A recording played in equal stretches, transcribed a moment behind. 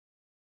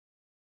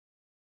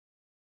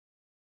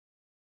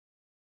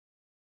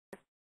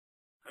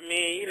I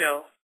mean,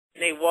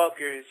 Nate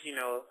Walker is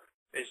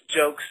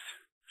jokes,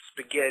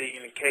 spaghetti,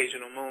 and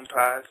occasional moon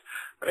pies.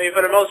 I mean,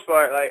 for the most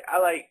part, like I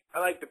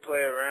like to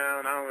play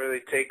around. I don't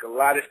really take a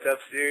lot of stuff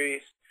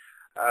serious.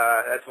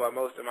 That's why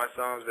most of my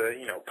songs are,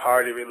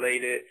 party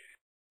related.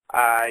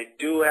 I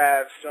do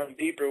have some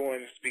deeper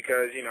ones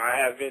because, I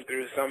have been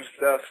through some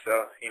stuff, so,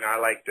 I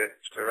like to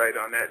write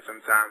on that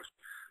sometimes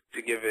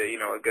to give it,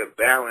 a good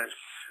balance.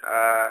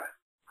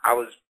 I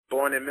was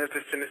born in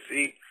Memphis,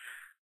 Tennessee,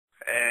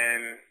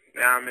 and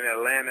now I'm in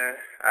Atlanta.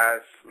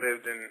 I've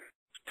lived in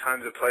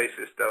tons of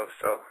places, though,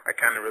 so I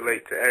kind of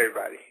relate to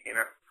everybody.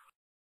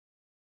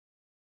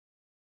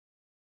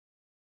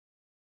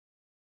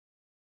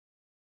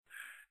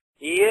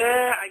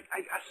 Yeah,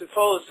 I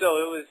suppose so.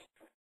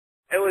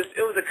 It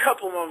was a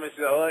couple moments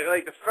though.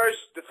 Like the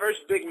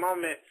first big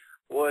moment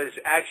was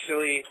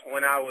actually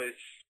when I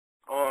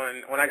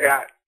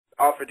got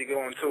offered to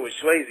go on tour with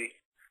Swayze,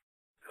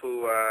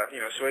 who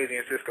Swayze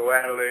and Cisco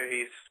Adler,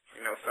 he's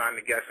signed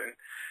to Geffen,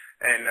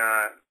 and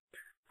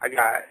I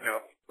got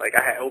like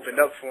I had opened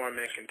up for him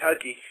in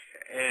Kentucky,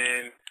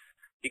 and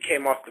he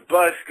came off the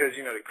bus because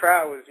the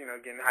crowd was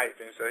getting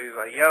hyped, and so he was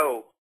like,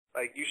 "Yo,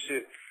 like you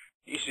should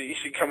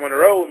come on the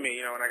road with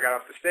me," when I got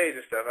off the stage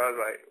and stuff. I was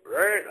like,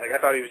 right? Like, I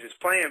thought he was just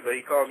playing, but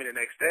he called me the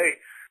next day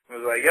and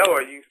was like, "Yo,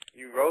 are you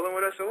rolling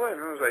with us or what?"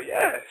 And I was like,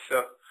 "Yeah."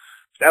 So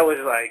that was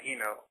like,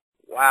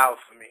 wow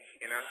for me,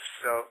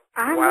 So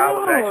I while I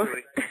was know.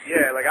 actually,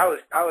 yeah, like I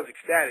was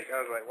ecstatic. I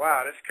was like,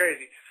 wow, that's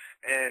crazy.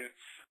 And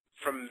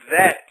from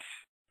that,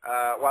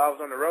 while I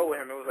was on the road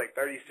with him, it was like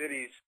 30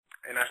 cities,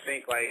 and I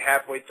think like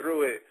halfway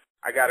through it,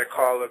 I got a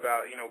call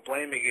about,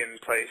 Blame It getting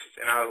placed,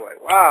 and I was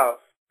like, wow,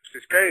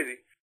 this is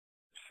crazy.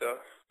 So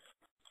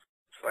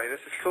it's like,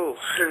 this is cool.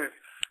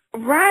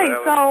 Right.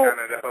 So that was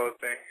kind of the whole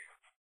thing.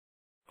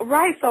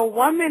 Right. So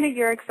 1 minute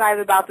you're excited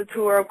about the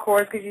tour, of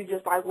course, because you're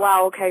just like,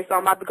 wow, okay, so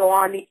I'm about to go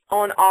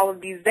on all of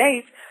these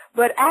dates.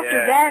 But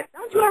after that,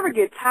 don't you ever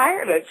get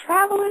tired of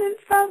traveling and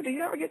stuff? Do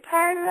you ever get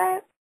tired of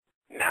that?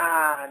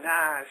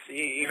 Nah.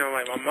 See,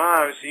 like my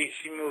mom,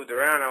 she moved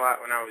around a lot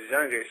when I was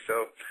younger,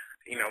 so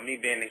me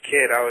being a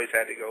kid, I always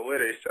had to go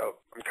with her. So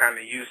I'm kind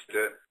of used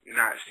to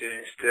not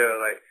sitting still.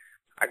 Like,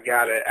 I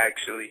gotta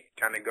actually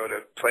kind of go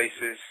to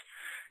places,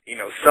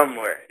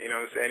 somewhere, what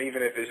I'm saying?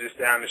 Even if it's just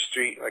down the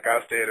street, like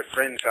I'll stay at a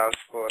friend's house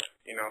for,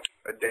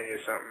 a day or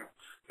something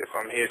if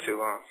I'm here too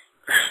long.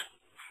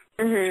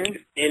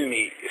 Mhm.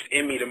 It's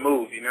in me to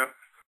move,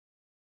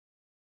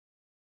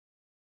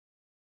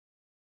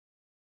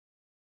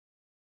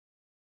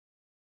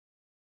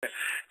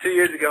 2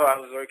 years ago, I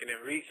was working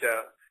in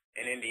retail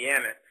in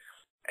Indiana,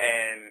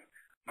 and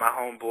my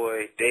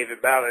homeboy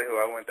David Ballard, who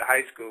I went to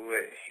high school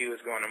with, he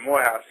was going to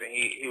Morehouse, and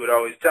he would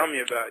always tell me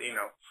about,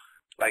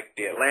 like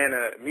the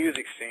Atlanta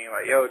music scene.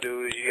 Like, yo,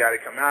 dude, you got to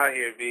come out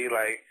here, be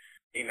like,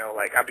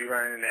 like I be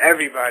running into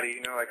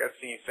everybody, like I've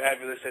seen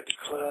Fabulous at the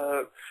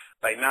club,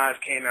 like Nas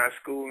came out of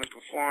school and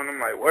performed. I'm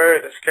like,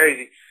 word, that's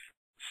crazy.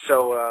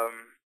 So,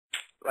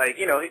 like,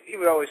 he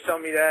would always tell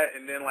me that,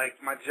 and then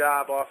like my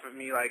job offered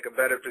me like a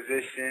better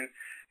position,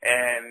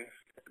 and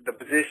the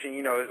position,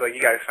 is like you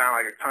got to sign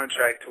like a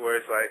contract to where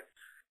it's like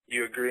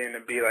you agreeing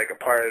to be like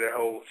a part of their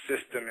whole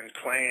system and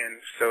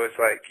plan. So it's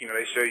like,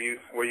 they show you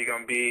where you're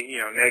going to be,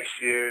 next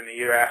year and the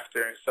year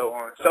after and so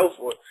on and so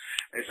forth.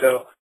 And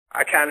so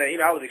I kind of,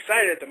 I was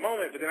excited at the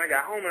moment, but then I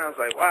got home and I was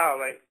like, wow,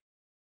 like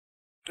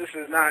this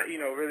is not,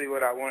 really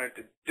what I wanted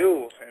to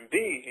do and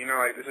be,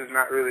 like this is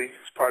not really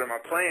part of my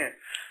plan.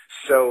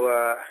 So,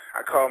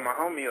 I called my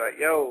homie like,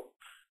 yo,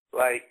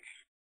 like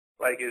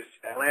is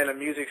Atlanta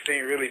music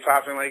scene really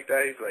popping like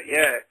that? He's like,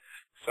 yeah.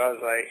 So I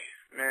was like,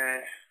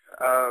 man,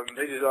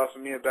 they just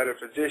offered me a better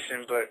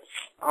position, but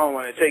I don't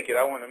want to take it.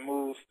 I want to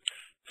move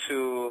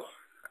to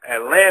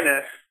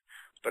Atlanta,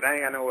 but I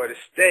ain't got nowhere to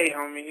stay,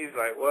 homie. He's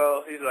like,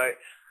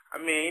 I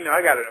mean,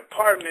 I got an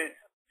apartment.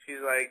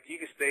 He's like, you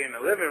can stay in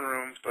the living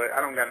room, but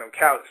I don't got no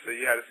couch, so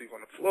you had to sleep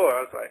on the floor.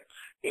 I was like,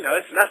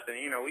 it's nothing,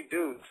 we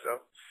do.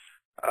 So,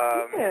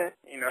 Yeah.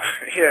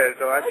 yeah,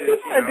 so I just,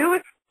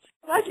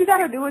 you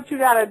gotta do what you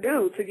gotta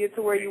do to get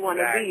to where you want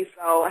to be.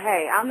 So,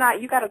 hey,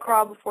 you gotta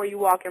crawl before you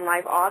walk in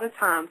life all the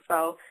time.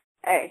 So,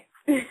 hey.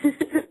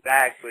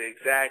 Exactly.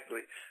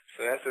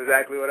 So that's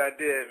exactly what I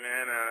did,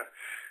 man.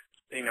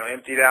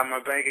 Emptied out my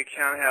bank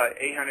account, had like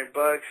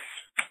 $800,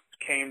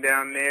 came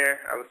down there.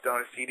 I was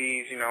selling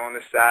CDs, on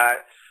the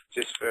side,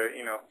 just for,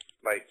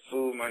 like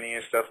food money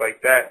and stuff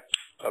like that.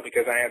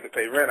 Because I had to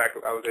pay rent,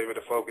 I was able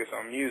to focus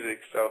on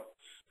music. So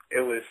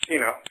it was,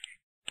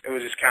 it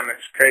was just kind of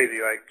crazy.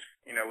 Like,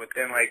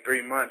 within like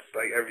 3 months,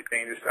 like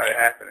everything just started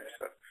happening.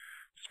 So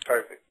it's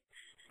perfect.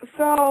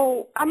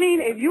 So, I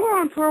mean, if you were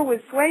on tour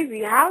with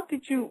Swayze, how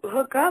did you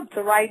hook up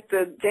to write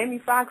the Jamie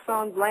Foxx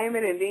song Blame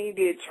It, and then you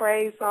did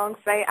Trey's song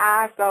Say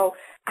I? So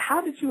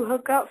how did you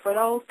hook up for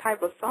those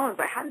type of songs?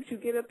 Like, how did you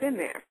get up in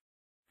there?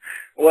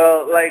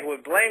 Well, like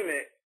with Blame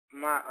It,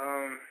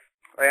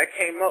 like I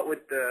came up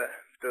with the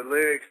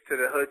lyrics to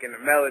the hook and the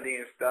melody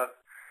and stuff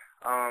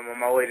on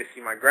my way to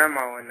see my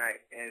grandma one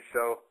night, and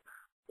so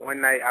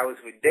one night I was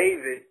with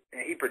David,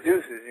 and he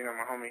produces,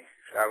 my homie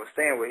I was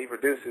staying with, he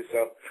produces,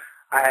 so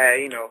I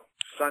had,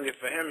 sung it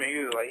for him, and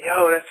he was like,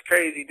 yo, that's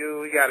crazy,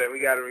 dude, we gotta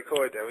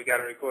record that,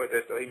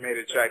 so he made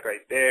a track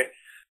right there.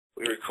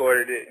 We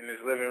recorded it in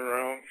his living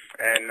room,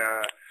 and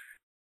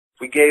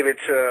we gave it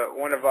to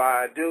one of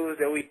our dudes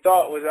that we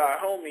thought was our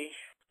homie,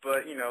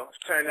 but,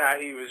 turned out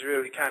he was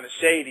really kind of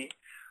shady,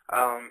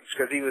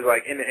 because he was,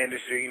 like, in the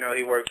industry,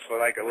 he worked for,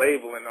 like, a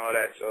label and all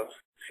that, so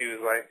he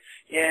was like,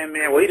 yeah,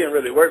 man, well, he didn't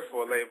really work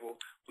for a label.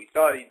 We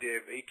thought he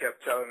did, but he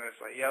kept telling us,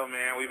 like, yo,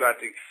 man, I'm about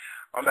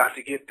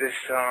to get this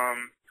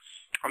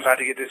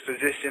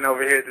position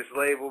over here at this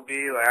label,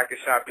 like, I can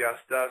shop y'all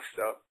stuff,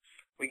 so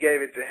we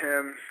gave it to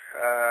him.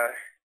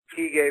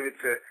 He gave it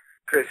to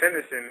Chris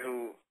Henderson,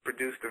 who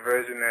produced the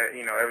version that,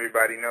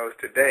 everybody knows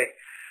today.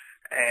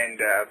 And,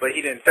 but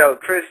he didn't tell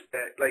Chris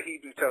that, like, he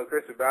didn't tell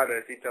Chris about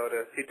us. He told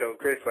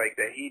Chris, like,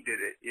 that he did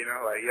it,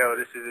 like, yo,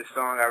 this is a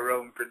song I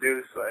wrote and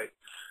produced, like,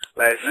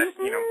 let's,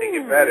 make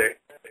it better.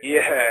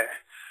 Yeah.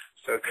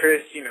 So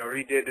Chris,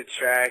 redid the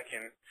track,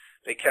 and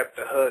they kept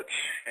the hook,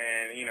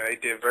 and, they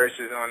did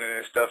verses on it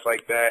and stuff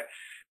like that,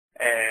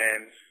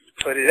 and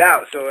put it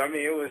out. So, I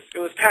mean, it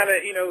was kind of,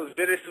 it was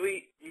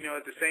bittersweet,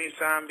 at the same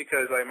time,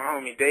 because, like, my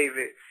homie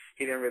David,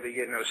 he didn't really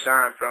get no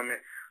shine from it,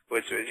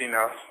 which was,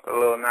 a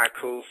little not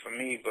cool for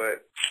me,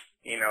 but,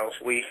 he's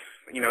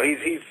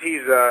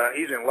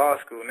in law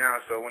school now,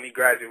 so when he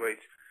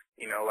graduates,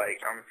 like,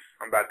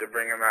 I'm about to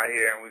bring him out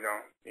here, and we're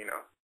gonna,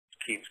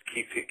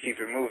 keep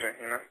it moving,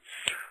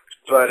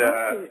 But,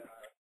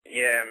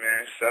 yeah,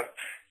 man, so,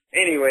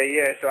 anyway,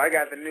 yeah, so I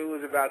got the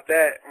news about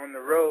that on the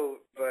road,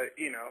 but,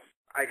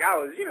 like, I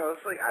was,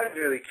 it's like, I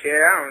didn't really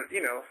care,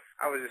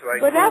 I was just like,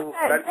 but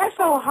that's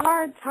a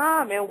hard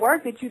time and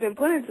work that you done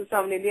put into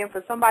something, and then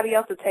for somebody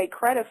else to take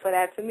credit for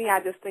that, to me, I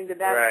just think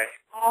that's right.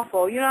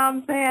 awful, you know what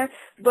I'm saying?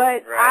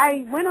 But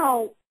right. I went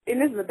on,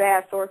 and this is a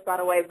bad source, by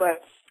the way,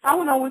 but I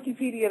went on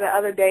Wikipedia the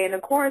other day, and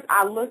of course,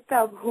 I looked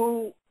up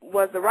who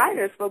was the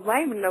writers for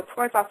Blaming, and of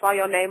course, I saw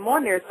your name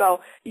on there,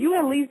 so you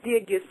at least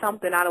did get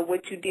something out of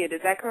what you did,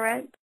 is that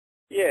correct?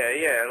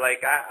 Yeah,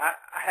 like, I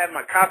had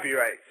my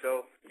copyright,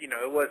 so,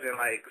 it wasn't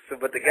like, so,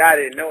 but the guy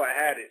didn't know I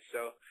had it,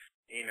 so,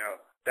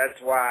 that's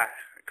why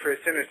Chris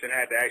Henderson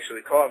had to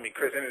actually call me.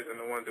 Chris Henderson,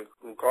 the one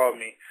who called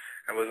me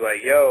and was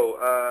like, yo,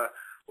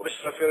 what's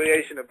your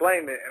affiliation to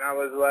Blame It? And I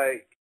was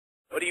like,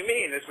 what do you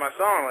mean? It's my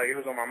song. Like, it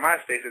was on my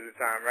MySpace at the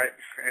time, right?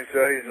 And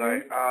so he's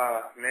like,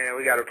 man,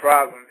 we got a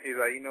problem. He's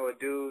like, you know a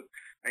dude,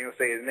 I ain't gonna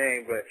say his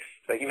name, but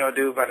he's like, you know a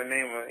dude by the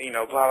name of,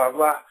 blah, blah,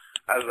 blah.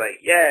 I was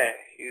like, yeah.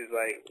 He was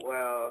like,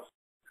 well,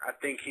 I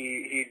think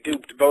he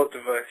duped both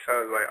of us.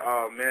 I was like,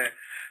 oh, man.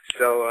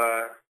 So,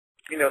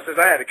 since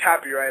I had a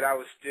copyright, I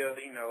was still,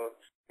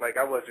 like,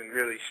 I wasn't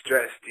really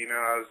stressed,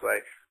 I was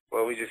like,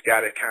 well, we just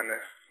got to kind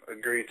of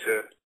agree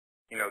to,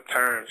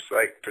 terms,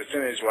 like,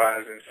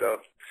 percentage-wise, and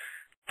so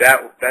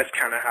that's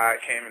kind of how I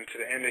came into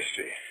the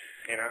industry,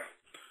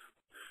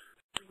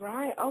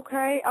 Right,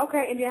 okay,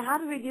 and then how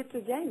did it get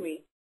to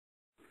Jamie?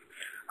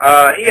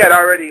 He had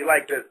already,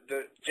 like, the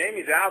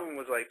Jamie's album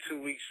was, like,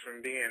 2 weeks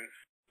from being,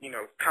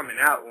 coming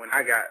out when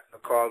I got a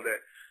call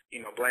that,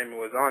 Blame It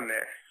was on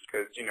there,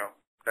 because,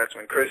 that's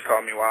when Chris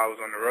called me while I was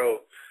on the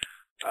road.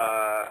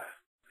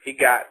 He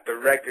got the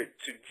record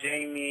to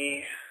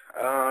Jamie.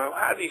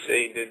 How did he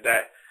say he did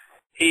that?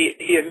 He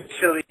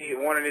initially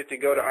wanted it to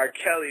go to R.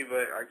 Kelly,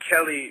 but R.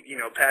 Kelly,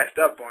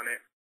 passed up on it.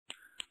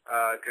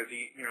 Cause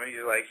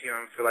he's like, he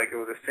don't feel like it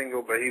was a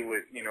single, but he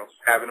would,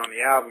 have it on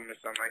the album or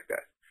something like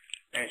that.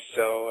 And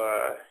so,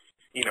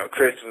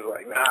 Chris was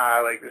like,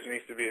 nah, like, this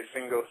needs to be a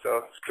single.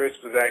 So Chris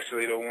was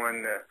actually the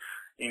one to,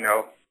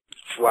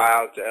 fly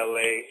out to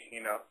LA,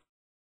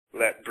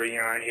 let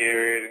Breon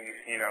hear it and,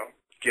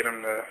 get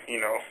him to,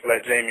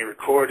 let Jamie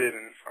record it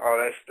and all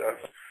that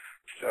stuff.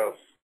 So,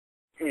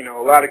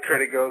 a lot of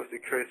credit goes to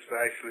Chris for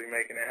actually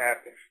making it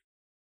happen.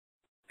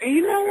 And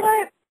you know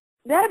what?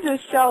 That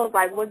just shows,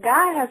 like, what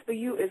God has for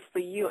you is for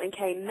you, and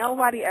can't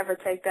nobody ever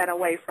take that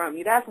away from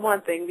you. That's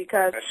one thing,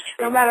 because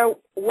no matter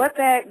what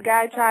that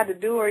guy tried to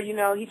do, or,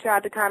 he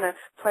tried to kind of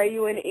play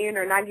you in the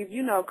ear or not give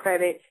you no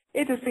credit,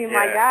 it just seemed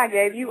like God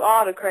gave you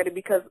all the credit,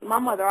 because my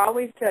mother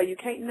always tell you,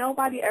 can't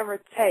nobody ever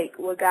take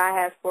what God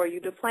has for you.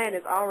 The plan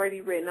is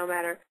already written, no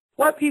matter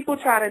what people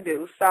try to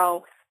do.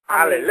 So,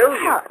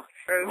 hallelujah.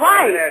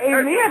 Right,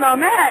 amen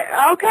on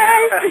that,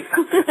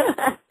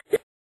 okay?